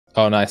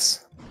Oh,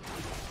 nice.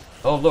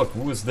 Oh look,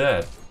 who is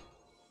that?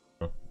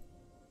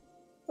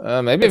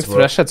 Maybe if It's worth.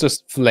 Thresh had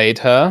just flayed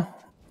her,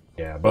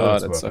 Yeah, but but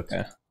it's it's worth it.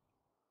 okay.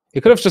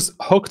 He could have just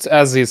hooked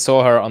as he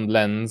saw her on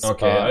lens.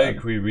 Okay, I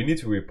agree. We need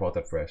to report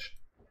that fresh.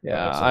 You're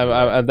Yeah,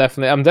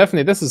 absolutely right. I'm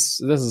definitely. This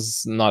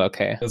is not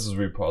okay. This is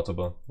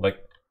reportable. Like,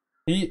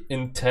 he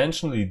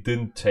intentionally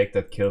didn't take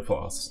that kill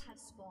for us.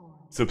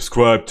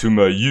 Subscribe to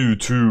my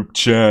YouTube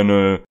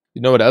channel.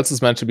 You know what else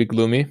is meant to be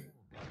gloomy?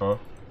 Huh?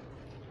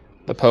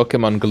 The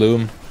Pokemon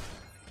Gloom.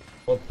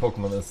 What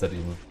Pokemon is that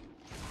even?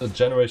 A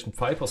generation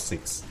 5 or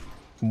 6?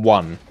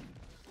 1.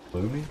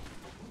 Gloomy?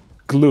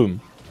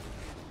 Gloom.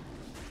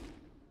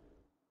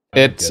 I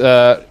don't It get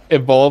it.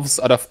 evolves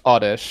out of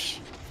Oddish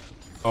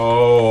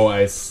Oh,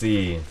 I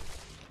see.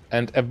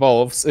 and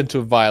evolves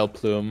into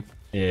Vileplume.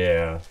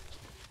 Yeah.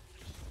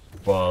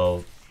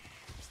 Well,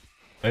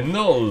 I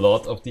know a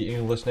lot of the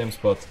English names,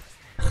 but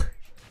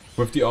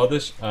with the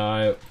Oddish,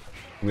 I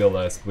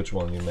realized which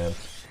one you meant.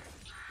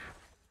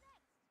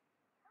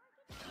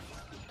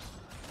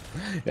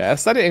 Yeah, I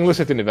study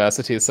English at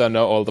university, so I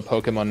know all the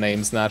Pokemon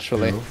names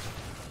naturally. True.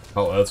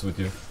 How else would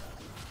you?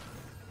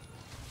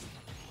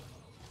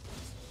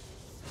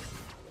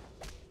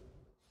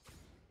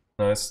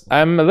 Nice.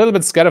 I'm a little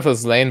bit scared of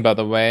this lane, by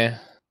the way.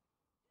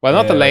 Well,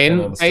 not the Yeah, I can lane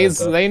understand phase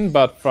that. lane,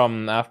 but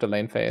from after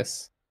lane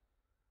phase.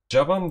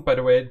 Javan, by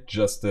the way,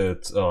 just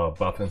did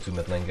buff into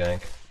mid lane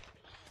gank.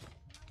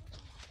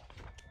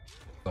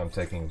 So I'm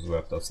taking his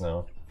Raptors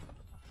now.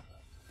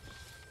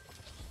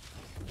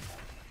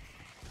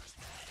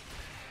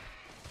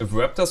 If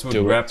Raptors would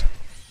rap,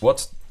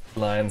 what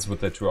lines would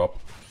they drop?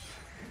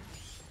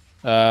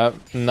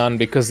 None,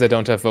 because they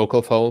don't have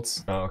vocal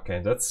folds. Oh, okay,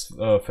 that's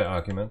a fair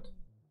argument.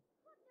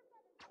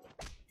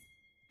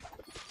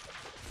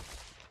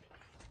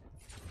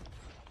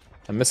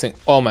 I'm missing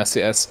all my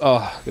CS.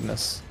 Oh,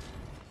 goodness.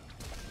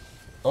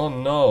 Oh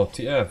no,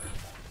 TF.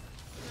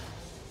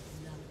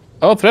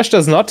 Oh, Thresh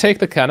does not take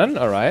the cannon.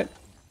 Alright.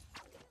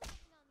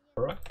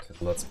 Alright,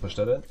 let's push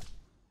that in.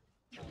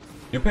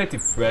 You paid the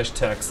fresh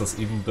taxes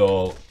even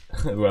though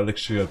Relic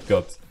Shield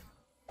got...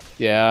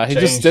 Yeah, he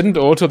just changed didn't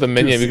auto the 2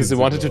 minion because he seasons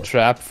wanted to ago.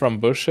 trap from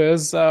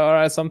bushes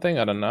or something.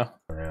 I don't know.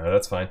 Yeah,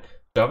 that's fine.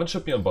 Javan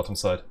should be on bottom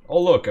side.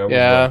 Oh look, I was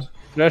Yeah, right.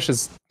 Thresh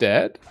is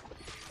dead?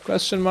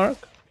 Question mark.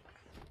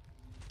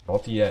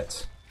 Not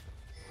yet.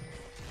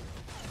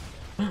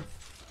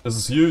 This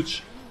is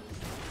huge.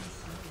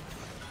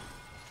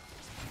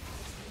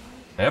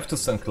 I have to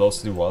stand close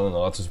to the wall in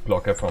order to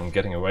block her from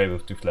getting away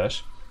with the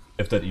flash,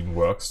 if that even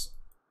works.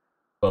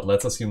 But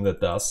let's assume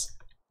that does.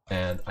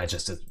 And I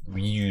just did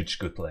huge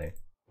good play.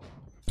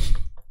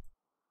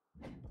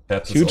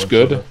 Tapped his Huge own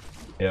good. shoulder.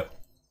 Yep.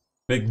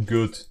 Big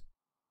good.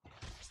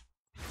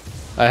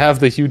 I have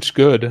the huge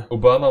good.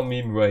 Obama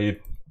meme where he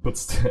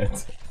puts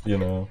that, you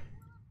know.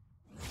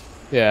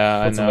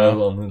 Yeah, Puts I a medal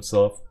know. on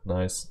himself.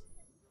 Nice.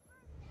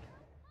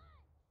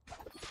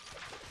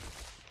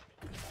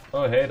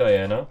 Oh hey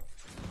Diana.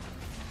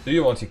 Do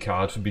you want your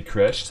car to be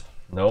crashed?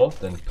 No?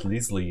 Then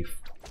please leave.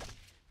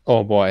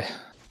 Oh boy.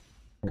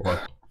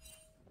 What?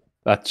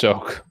 That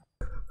joke.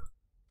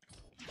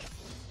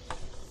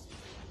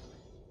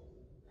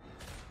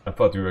 I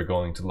thought you were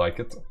going to like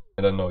it,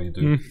 and I know you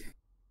do.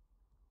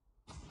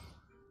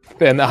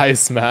 They're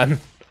nice, man.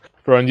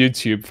 We're on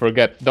YouTube.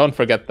 Don't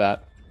forget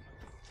that.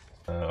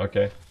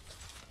 Okay.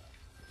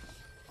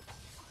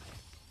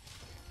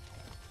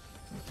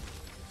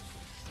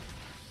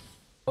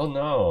 Oh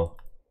no!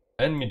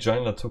 Enemy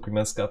jungler took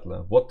my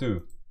scuttler. What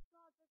do?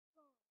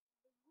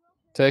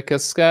 Take a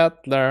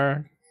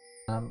scattler.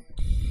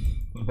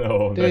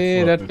 No,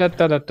 that's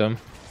not it.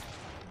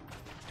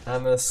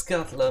 I'm a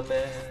scuttler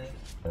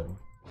man.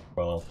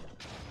 Well,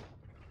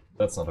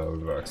 that's not how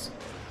it works.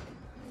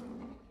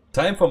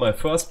 Time for my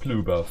first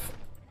blue buff.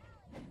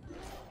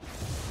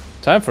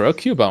 Time for a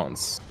Q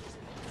bounce.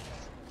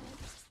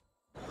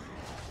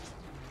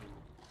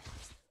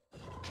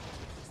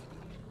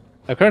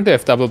 I currently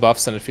have double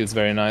buffs and it feels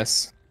very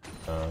nice.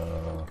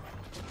 I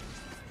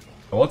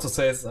want to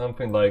say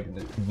something like,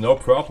 no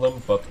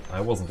problem, but I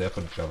wasn't there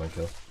for the German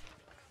kill.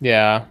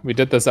 Yeah, we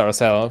did this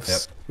ourselves. Yep.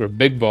 We're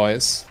big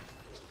boys.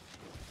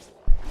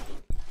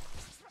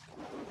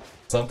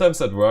 Sometimes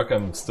at work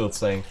I'm still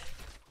saying,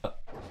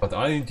 but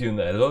aren't you an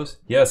adult?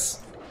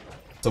 Yes.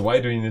 So why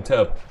do you need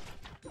help?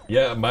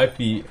 Yeah, I might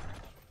be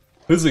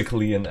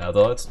physically an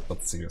adult,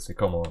 but seriously,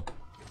 come on.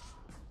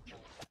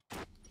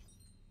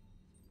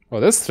 Well,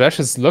 this Thresh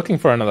is looking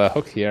for another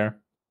hook here.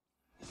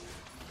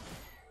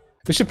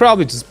 We should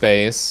probably just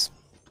base.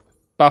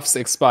 Buffs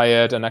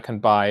expired and I can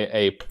buy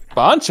a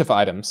bunch of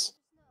items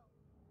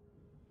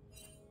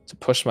to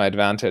push my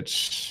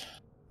advantage.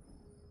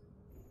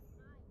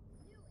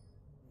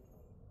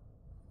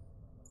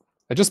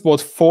 I just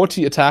bought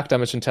 40 attack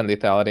damage and 10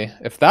 lethality.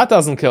 If that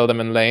doesn't kill them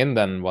in lane,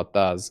 then what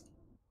does?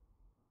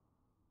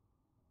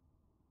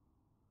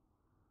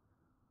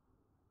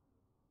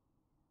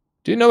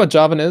 Do you know what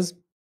Jarvan is?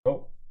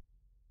 Oh,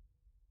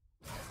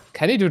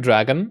 Can he do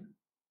dragon?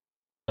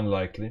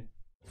 unlikely.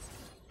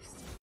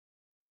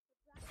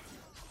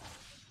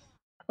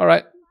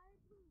 Alright.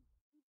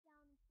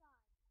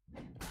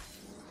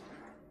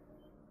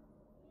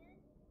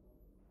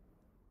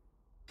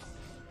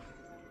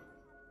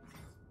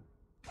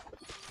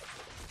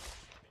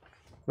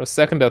 For a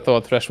second I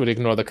thought Thresh would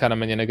ignore the cannon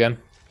minion again.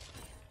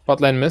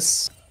 Bot lane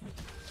miss.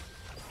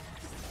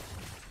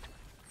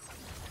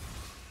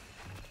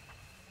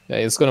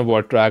 Yeah, he's gonna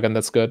ward dragon,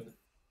 that's good.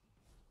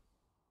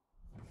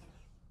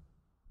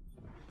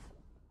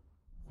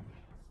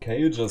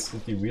 Kayu just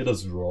did the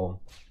weirdest roam.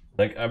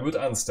 Like, I would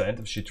understand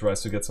if she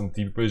tries to get some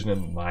deep vision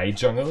in my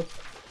jungle,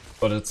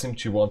 but it seemed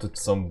she wanted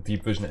some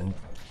deep vision in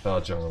her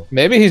jungle.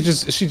 Maybe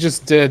she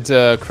just did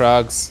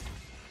Krugs.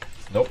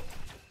 Nope.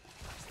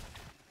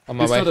 On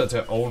my She way. stood at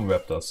her own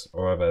raptors,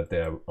 or at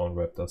their own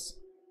raptors.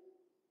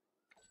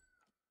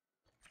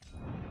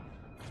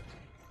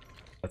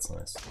 That's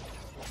nice.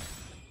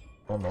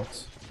 Or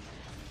not.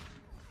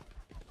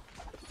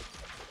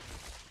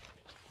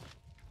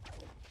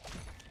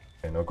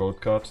 Okay, no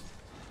gold card.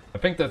 I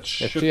think that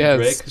should be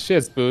Drake. She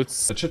has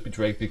boots. That should be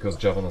Drake because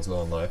Javan is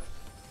low on life.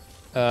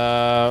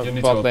 You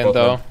need Bot lane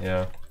though.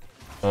 Yeah.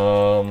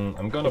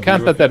 I'm gonna.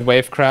 Can't let that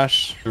wave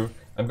crash. True.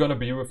 I'm gonna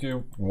be with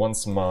you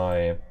once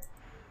my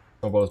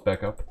snowball is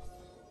back up,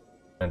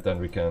 and then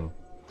we can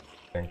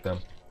gank them.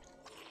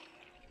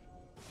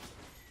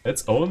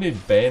 It's only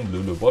Bane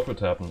Lulu. What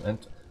would happen? And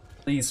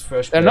please,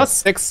 fresh. They're not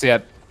 6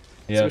 yet.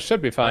 Yeah. So it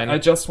should be fine. I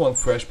just want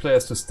fresh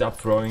players to stop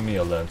throwing me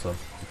a lantern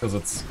because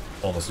it's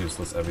almost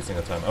useless every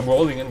single time. I'm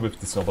rolling in with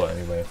the snowball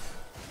anyway.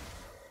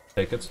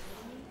 Take it.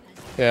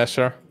 Yeah,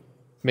 sure.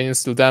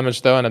 Minions do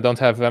damage though, and I don't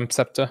have Vamp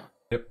Scepter.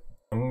 Yep.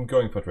 I'm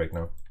going for Drake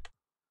now.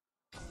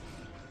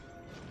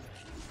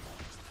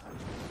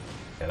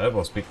 Yeah, that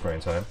was big brain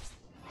time.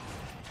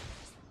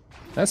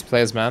 Nice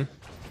plays, man.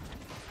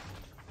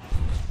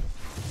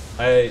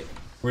 I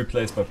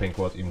replaced my pink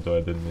ward even though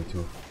I didn't need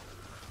to.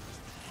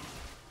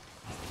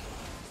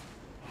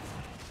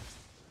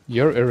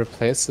 You're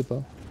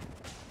irreplaceable.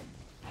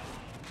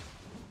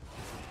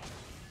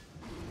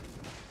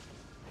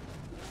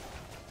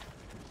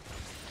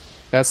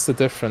 That's the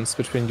difference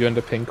between you and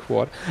the pink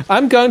ward.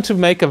 I'm going to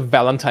make a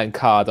Valentine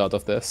card out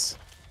of this.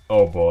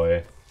 Oh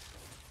boy.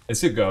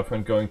 Is your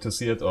girlfriend going to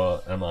see it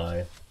or am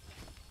I?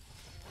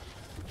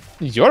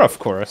 You're, of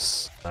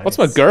course. Nice. What's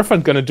my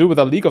girlfriend gonna do with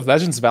a League of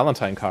Legends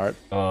Valentine card?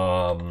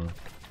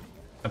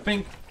 I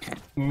think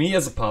me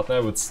as a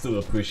partner would still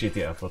appreciate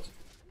the effort.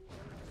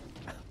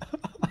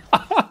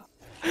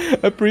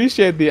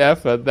 Appreciate the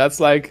effort. That's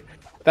like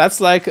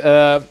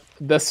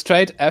the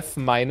straight F-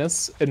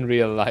 in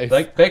real life.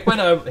 Like back when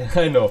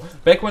I know,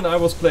 back when I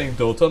was playing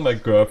Dota, my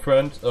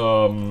girlfriend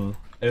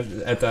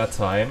at that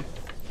time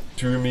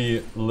drew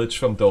me Lich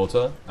from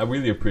Dota. I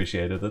really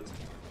appreciated it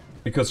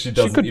because she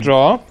doesn't. She could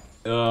draw.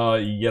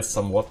 Yes,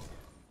 somewhat.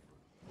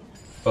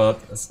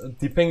 But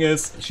the thing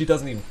is, she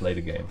doesn't even play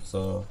the game,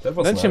 so that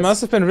was Then nice. she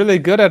must have been really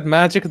good at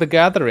Magic the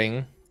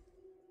Gathering.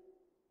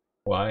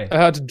 Why? I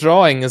heard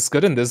drawing is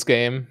good in this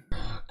game.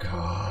 Oh,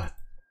 God.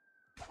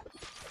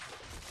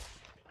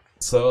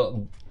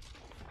 So...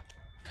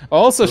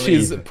 Also,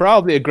 she's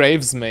probably a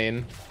Graves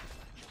main.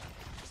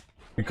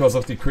 Because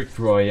of the quick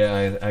draw,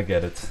 yeah, I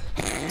get it.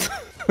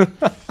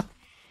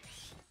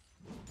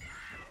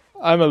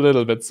 I'm a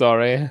little bit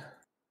sorry.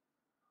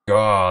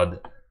 God.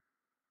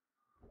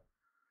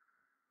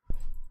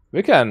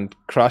 We can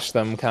crush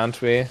them, can't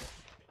we?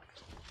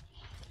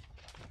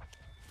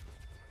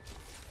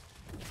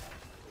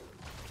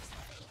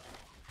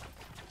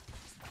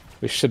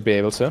 We should be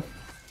able to.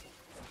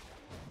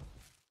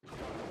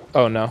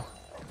 Oh no.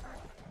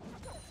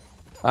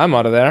 I'm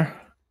out of there.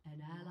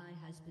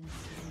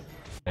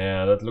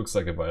 Yeah, that looks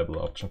like a viable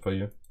option for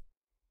you.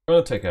 I'm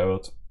gonna take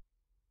out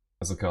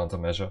as a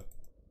countermeasure.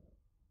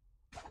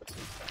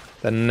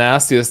 The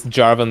nastiest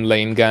Jarvan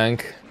lane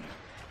gank.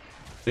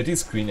 Did he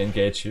screen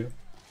engage you?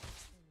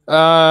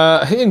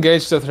 He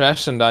engaged the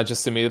Thresh and I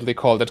just immediately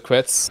called it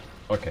quits.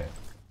 Okay.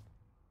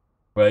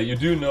 Well, you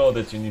do know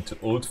that you need to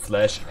ult,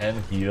 flash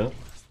and heal,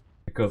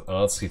 because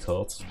else he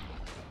tilts.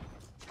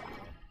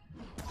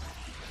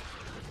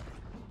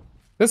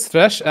 This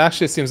Thresh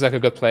actually seems like a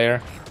good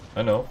player.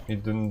 I know, he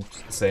didn't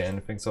say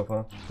anything so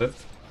far.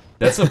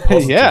 That's a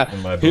positive yeah,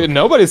 in my book.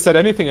 nobody said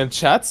anything in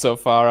chat so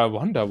far, I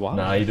wonder why.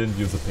 Nah, he didn't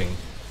use a ping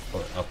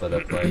after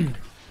that play.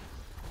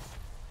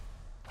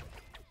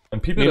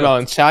 And people Meanwhile,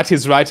 in chat,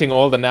 he's writing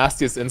all the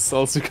nastiest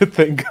insults you could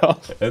think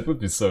of. It would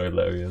be so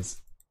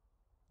hilarious.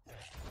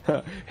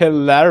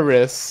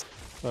 Hilarious.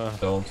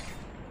 Don't.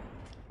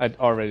 I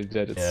already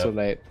did, it's too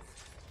late.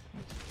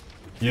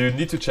 You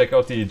need to check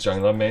out the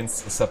jungler mains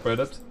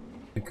subreddit.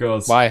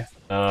 Because why?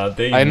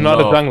 I'm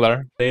not a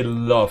jungler. They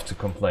love to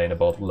complain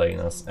about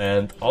laners.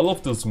 And all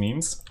of those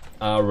memes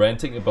are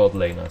ranting about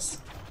laners.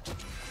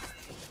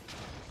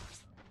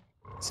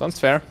 Sounds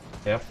fair.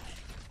 Yep.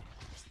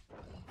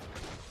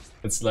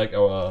 It's like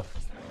our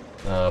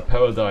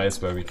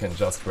paradise where we can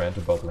just rant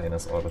about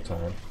laners all the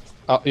time.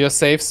 Oh, your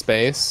safe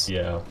space.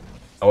 Yeah.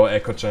 Our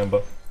echo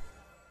chamber.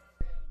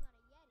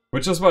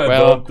 Which is why I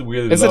don't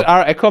really Is it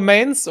our echo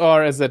mains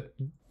or is it...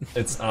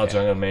 It's our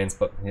jungle mains,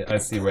 but I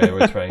see where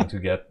we're trying to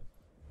get.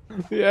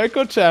 The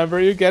echo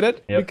chamber, you get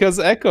it? Yep. Because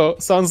echo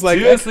sounds like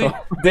seriously,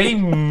 echo. They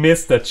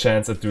missed that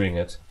chance at doing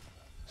it.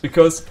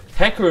 Because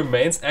hacker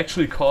mains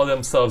actually call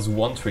themselves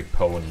one-trick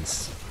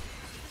ponies.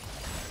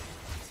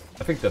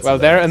 I think that's well,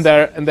 they're in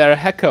their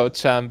echo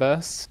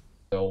chambers.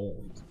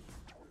 Don't.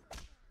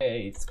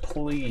 Hey,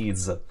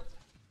 please.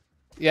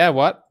 Yeah,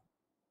 what?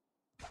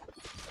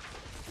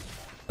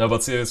 No,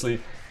 but seriously,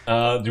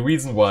 the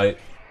reason why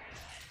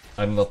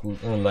I'm not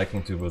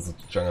liking to visit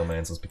Jungle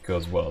Mans is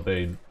because, well,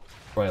 they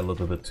try a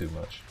little bit too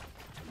much.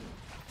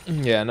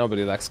 Yeah,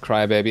 nobody likes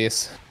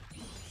crybabies.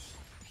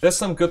 There's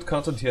some good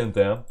content here and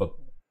there, but,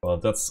 well,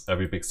 that's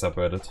every big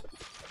subreddit.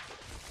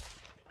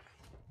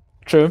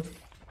 True.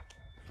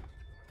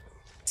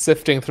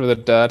 Sifting through the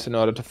dirt in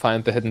order to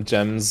find the hidden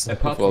gems.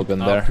 Apart We've all from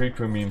been there.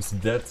 Creeper memes,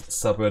 that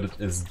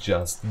subreddit is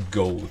just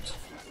gold.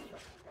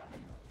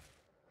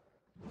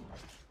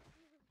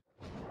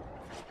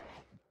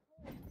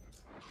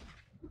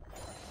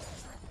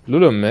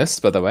 Lulu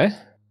missed, by the way.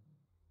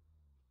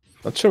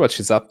 Not sure what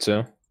she's up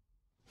to.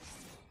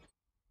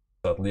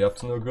 Certainly up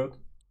to no good.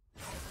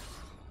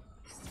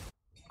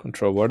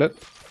 Control worded.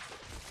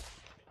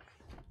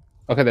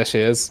 Okay, there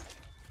she is.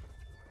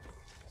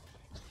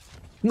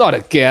 Not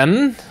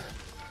again!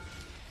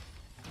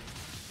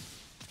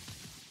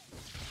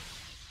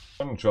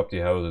 I'm gonna drop the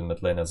Herald in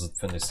mid lane as it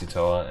finished the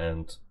tower,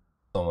 and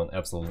someone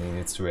absolutely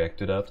needs to react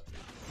to that.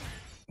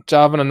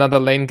 Jarvan another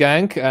lane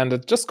gank, and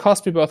it just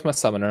cost me both my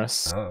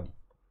summoners.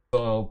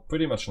 So,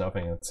 pretty much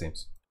nothing, it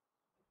seems.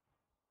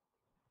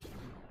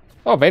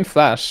 Oh, Vayne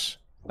Flash.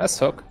 Nice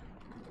hook.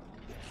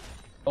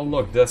 Oh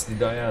look, there's the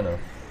Diana.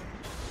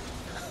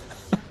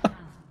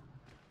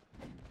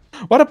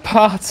 What a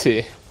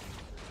party!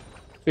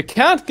 We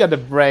can't get a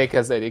break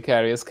as AD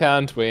carriers,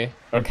 can't we?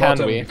 Or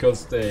can we?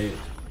 Because they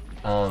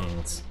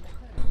aren't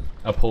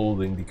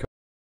upholding the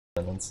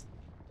commandments.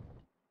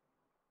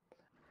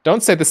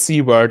 Don't say the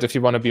C word if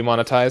you want to be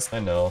monetized. I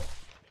know.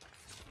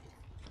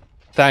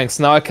 Thanks,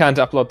 now I can't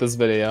upload this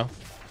video.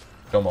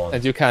 Come on.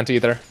 And you can't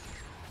either.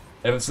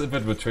 If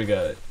it would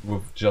trigger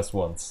with just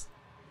once.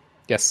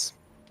 Yes,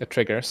 it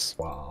triggers.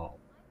 Wow.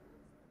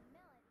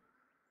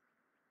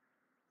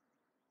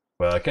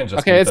 Well, I can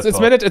just. Okay,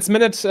 it's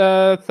minute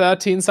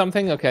 13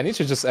 something. Okay, I need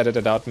to just edit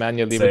it out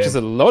manually, which is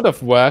a load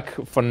of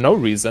work for no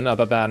reason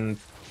other than.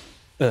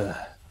 Ugh.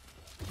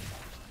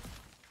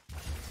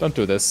 Don't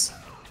do this.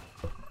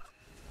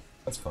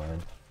 That's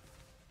fine.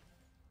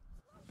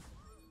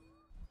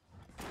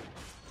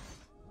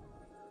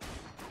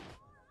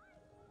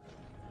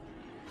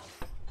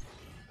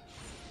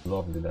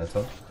 Lovely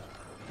letter.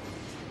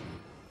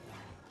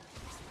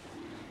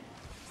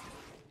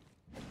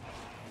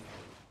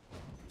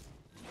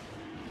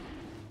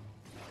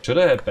 Should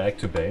I head back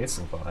to base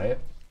and buy?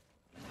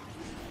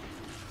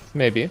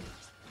 Maybe.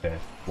 Okay,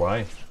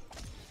 why?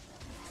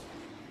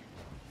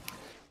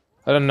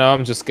 I don't know,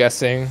 I'm just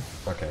guessing.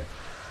 Okay.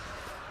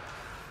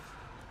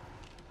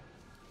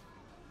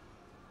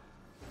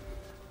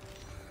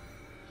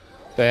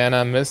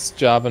 Diana miss,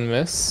 Jarvan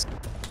miss.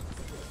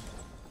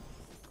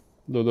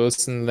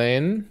 Lulu's in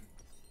lane.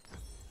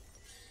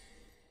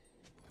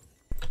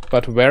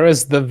 But where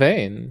is the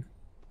Vayne?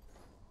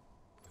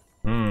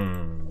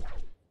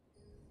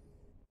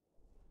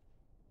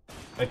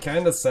 I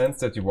kinda sense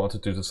that you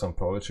wanted to do some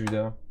poetry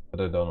there,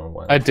 but I don't know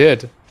why. I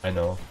did. I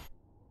know.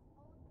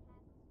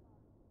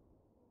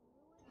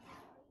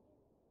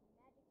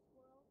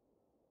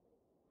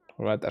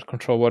 Alright, that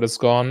control ward is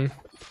gone.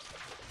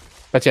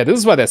 But yeah, this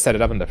is why they set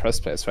it up in the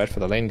first place, right? For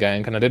the lane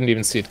gank, and I didn't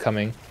even see it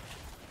coming.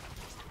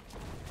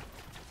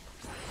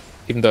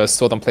 Even though I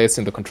saw them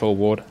placing the control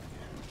ward.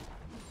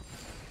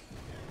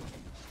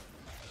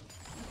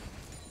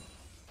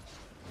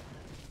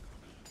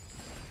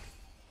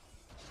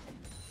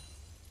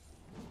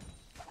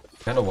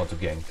 Kinda want to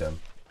gank them.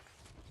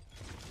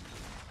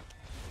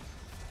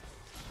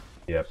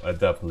 Yep, I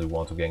definitely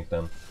want to gank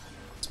them.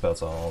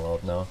 Spells are all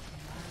out now.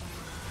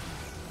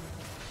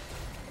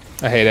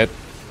 I hate it.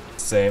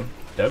 Same.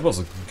 That was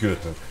a good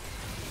hook.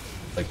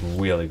 Like,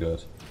 really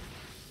good.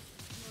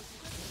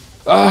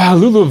 Ah,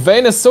 Lulu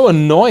Vayne is so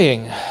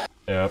annoying.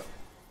 Yep.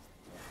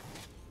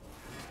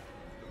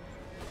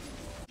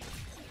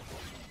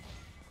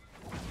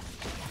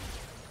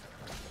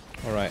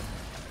 Alright.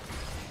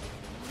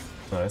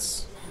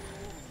 Nice.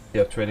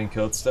 Yeah, trading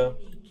kills there.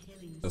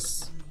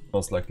 That's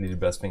most likely the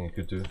best thing you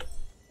could do.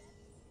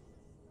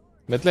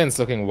 Mid lane's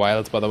looking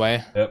wild, by the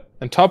way. Yep.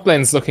 And top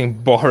lane's looking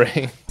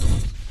boring.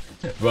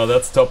 Well,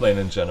 that's top lane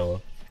in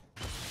general.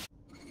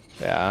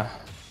 Yeah.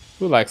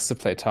 Who likes to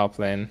play top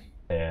lane?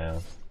 Yeah.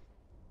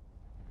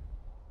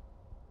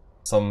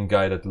 Some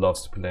guy that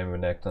loves to play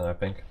Renekton, I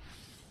think.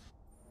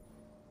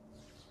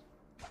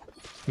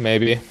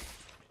 Maybe.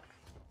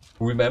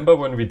 Remember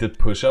when we did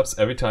push-ups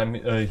every time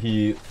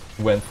he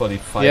went for the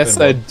 5 Yes,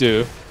 I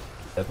do.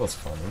 That was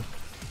funny.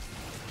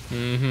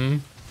 Mm-hmm.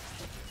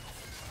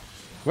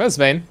 Where's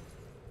Vayne?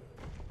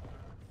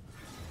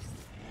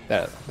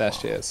 There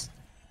she is.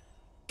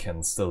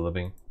 Ken's still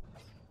living.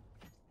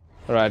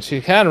 Alright,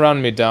 she can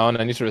run me down.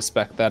 I need to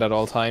respect that at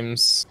all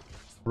times.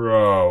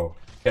 Bro.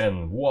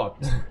 Ken, what?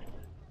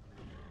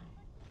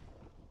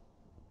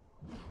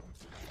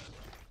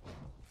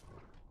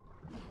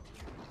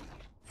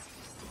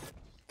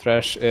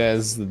 Thresh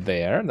is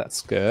there,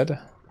 that's good.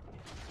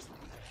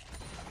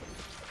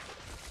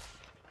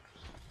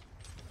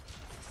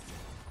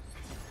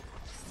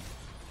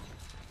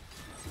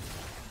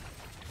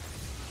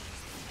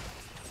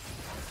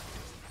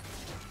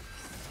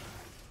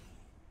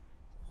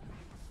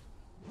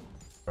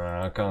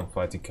 I can't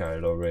fight the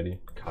Kyle already.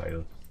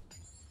 Kyle.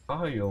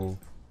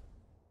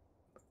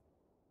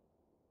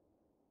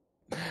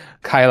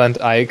 Kyle and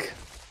Ike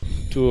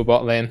to a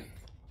bot lane.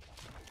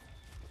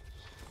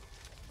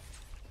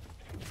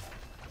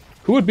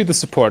 Who would be the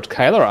support,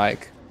 Kyle or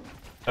Ike?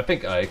 I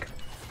think Ike.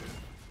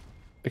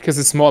 Because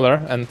it's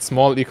smaller, and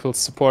small equals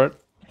support.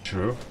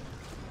 True.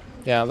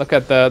 Yeah, look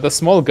at the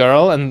small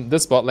girl in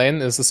this bot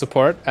lane is the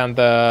support, and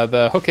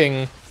the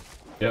hooking.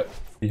 Yep,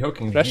 the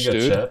hooking Fresh giga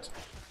dude. chat.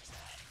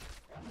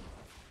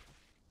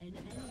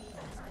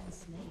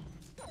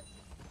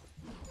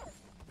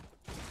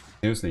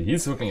 Seriously,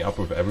 he's hooking up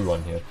with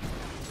everyone here.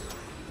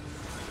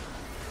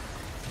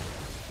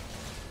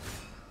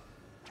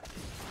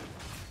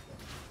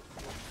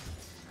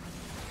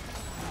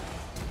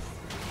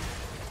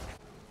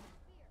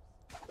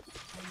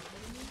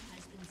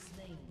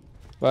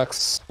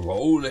 Bucks.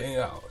 Rolling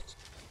out.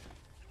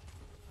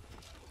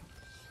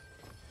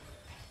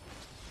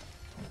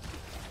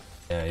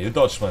 Yeah, you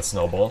dodged my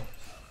snowball.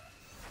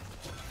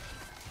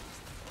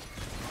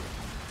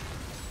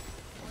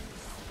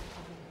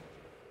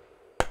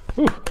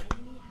 Whew.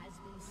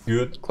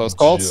 Good Close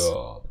calls.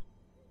 job.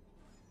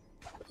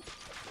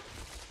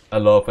 I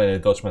love when I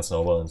dodge my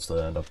snowball and still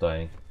end up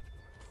dying.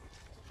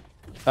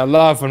 I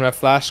love when my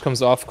flash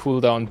comes off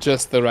cooldown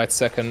just the right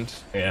second.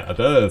 Yeah,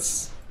 that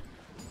is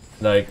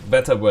like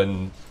better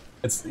when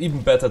it's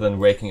even better than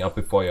waking up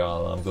before your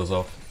alarm goes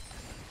off.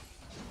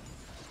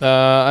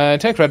 I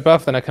take red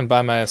buff, then I can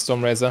buy my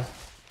Storm Razor.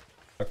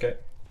 Okay.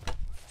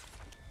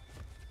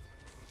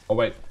 Oh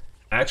wait,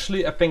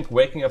 actually I think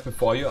waking up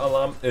before your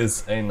alarm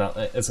is a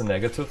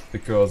negative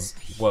because,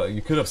 well,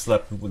 you could have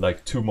slept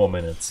like 2 more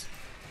minutes.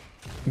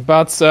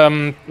 But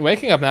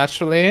waking up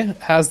naturally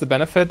has the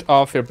benefit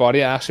of your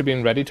body actually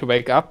being ready to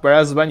wake up,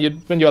 whereas when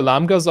your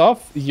alarm goes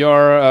off,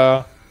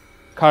 your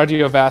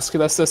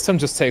cardiovascular system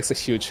just takes a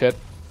huge hit.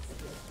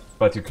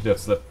 But you could have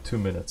slept 2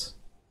 minutes.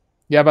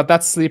 Yeah, but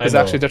that sleep is know.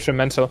 actually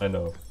detrimental. I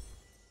know.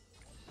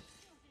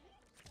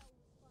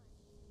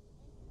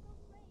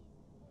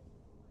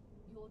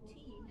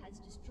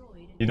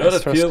 You know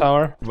that first feel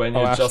tower. when you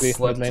Oh, just actually,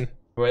 slept, mid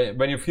lane.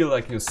 when you feel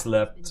like you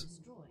slept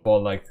for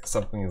like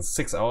something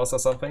 6 hours or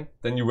something,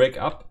 then you wake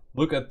up,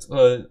 look at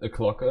a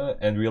clock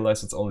and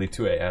realize it's only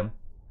 2 AM.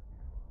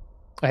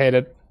 I hate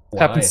it.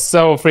 Why? Happens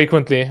so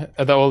frequently.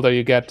 The older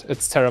you get,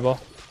 it's terrible.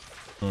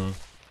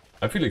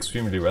 I feel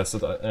extremely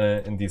rested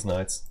in these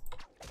nights.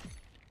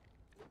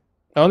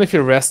 I only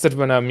feel rested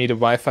when I meet a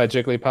Wi-Fi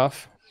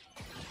Jigglypuff.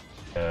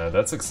 Yeah,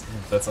 that's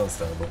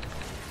understandable.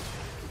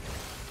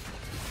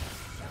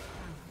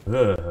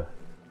 Ugh.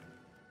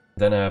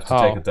 Then I have to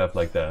take a death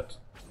like that.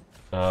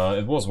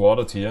 It was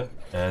watered here,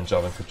 and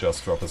Jarvan could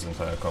just drop his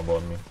entire combo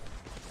on me.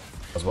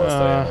 As well as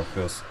Diana, of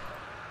course.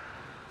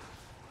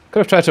 Could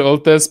have tried to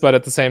ult this, but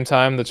at the same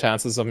time, the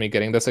chances of me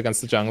getting this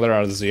against the jungler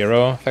are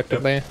 0,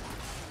 effectively. Yep.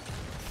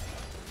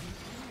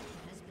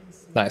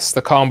 Nice,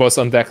 the combos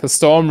on deck. The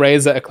Storm,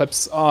 Razor,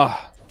 Eclipse.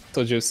 Oh,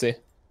 so juicy.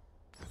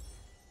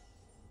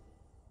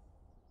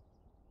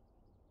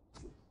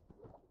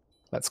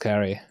 Let's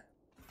carry.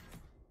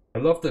 I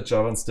love that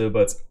Jarvan still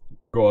but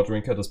God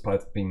Rinker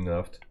despite being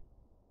nerfed.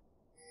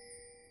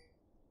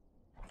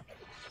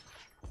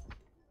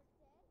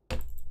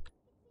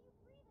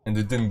 And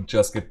it didn't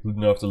just get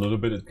nerfed a little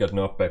bit, it got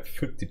nerfed by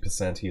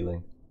 50%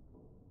 healing.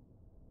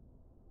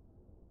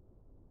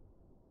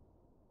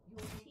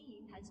 Your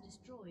team has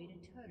destroyed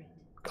a turret.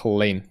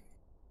 Clean.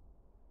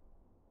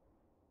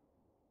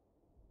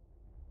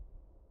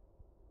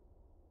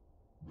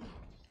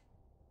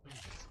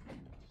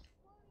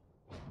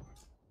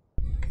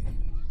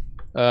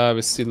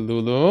 We see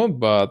Lulu,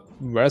 but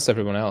where's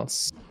everyone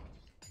else?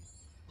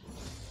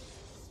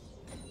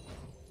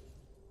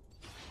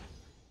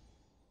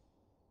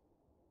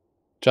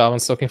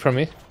 Jarvan's looking for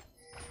me.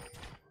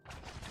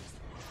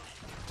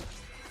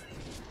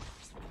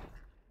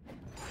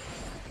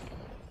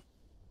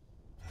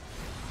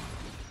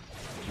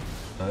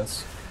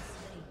 Nice.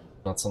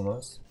 Not so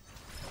nice.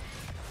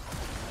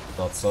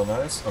 Not so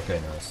nice.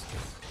 Okay, nice.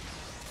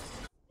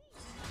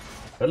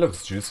 That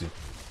looks juicy.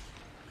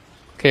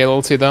 Okay,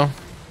 ulti though.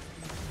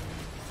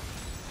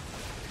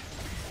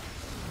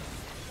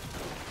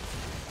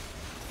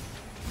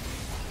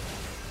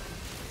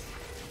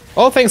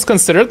 All things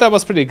considered, that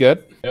was pretty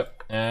good.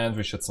 Yep, and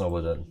we should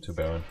snowball that to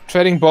Baron.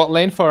 Trading bot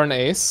lane for an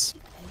ace.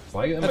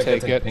 Why am I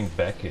take getting it. pinged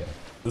back here?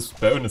 This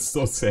Baron is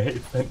so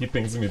safe and he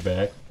pings me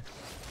back.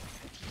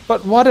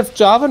 But what if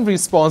Jarvan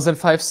respawns in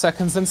 5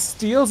 seconds and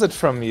steals it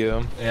from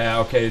you? Yeah,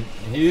 okay,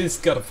 he's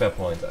got a fair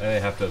point. I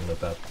have to admit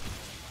that.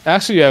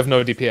 Actually, you have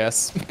no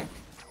DPS.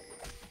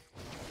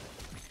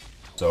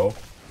 So?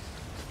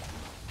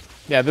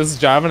 Yeah, this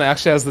Jarvan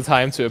actually has the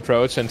time to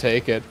approach and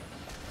take it.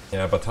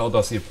 Yeah, but how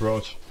does he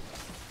approach?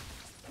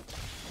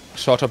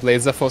 Short up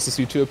laser forces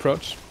you to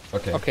approach.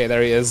 Okay. Okay,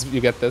 there he is.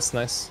 You get this.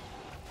 Nice.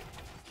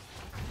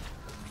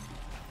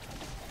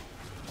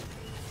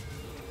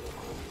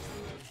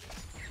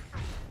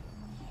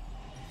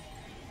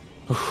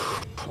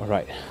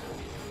 Alright.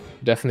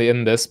 definitely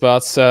in this,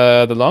 but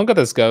the longer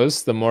this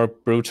goes, the more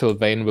brutal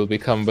Vayne will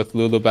become with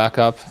Lulu back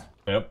up.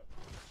 Yep.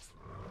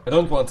 I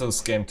don't want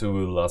this game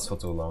to last for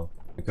too long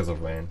because of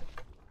Vayne.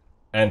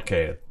 And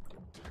Kale.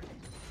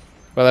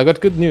 Well, I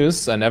got good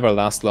news. I never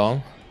last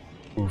long.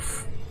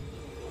 Oof.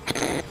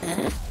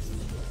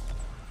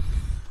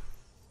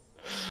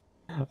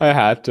 I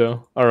had to.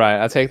 Alright,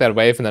 I'll take that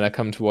wave and then I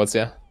come towards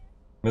you.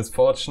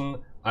 Misfortune.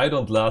 I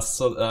don't last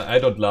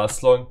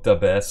long. The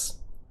best.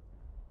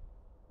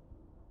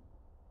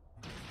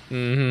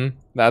 Mm-hmm.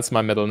 That's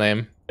my middle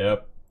name.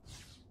 Yep.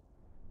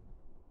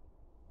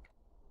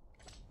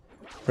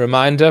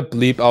 Reminder,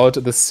 bleep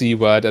out the C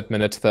word at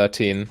minute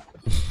 13.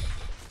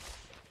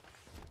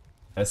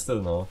 I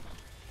still know.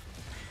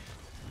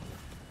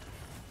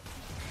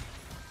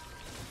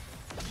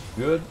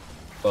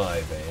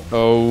 Goodbye, Vayne.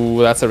 Oh,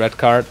 that's a red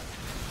card.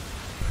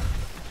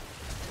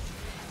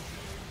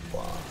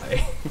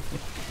 Why?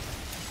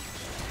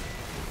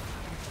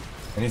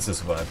 I need to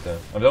survive there.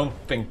 I don't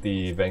think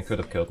the Vayne could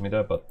have killed me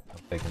there, but I'm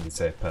taking the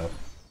safe path.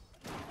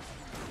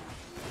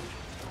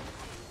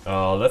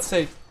 Let's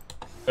say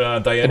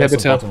Diana's on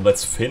Inhibitor. bottom.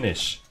 Let's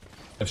finish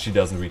if she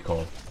doesn't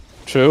recall.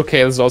 True,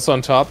 Kale's also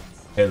on top.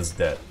 Hale's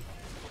dead.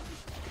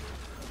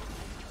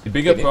 The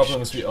bigger Finish.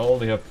 problem is we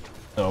only have...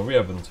 No, we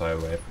have an entire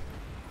wave.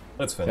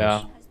 Let's finish.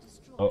 Yeah.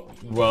 Oh,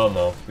 well,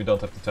 no. We don't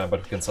have the time,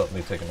 but we can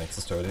certainly take an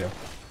Nexus turret here.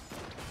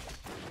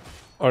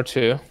 Or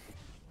two.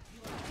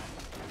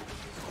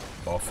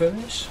 Or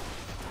finish?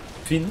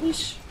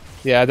 Finish?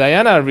 Yeah,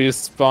 Diana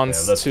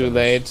respawns let's too finish.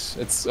 late.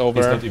 It's He's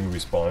over. not even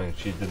respawning.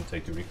 She didn't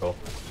take the recall.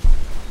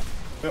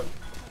 Yep.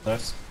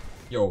 Nice.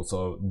 Yo,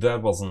 so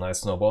that was a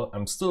nice snowball.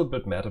 I'm still a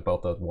bit mad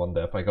about that one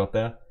death I got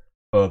there.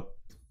 But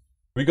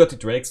we got the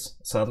Drakes.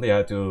 Sadly, I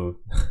had to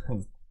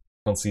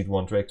concede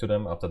one Drake to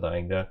them after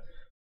dying there.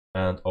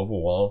 And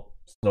overall,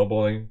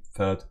 snowballing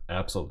felt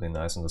absolutely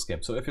nice in this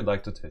game. So if you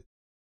liked it, hit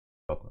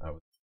the button. I will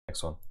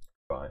next one.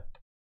 Bye.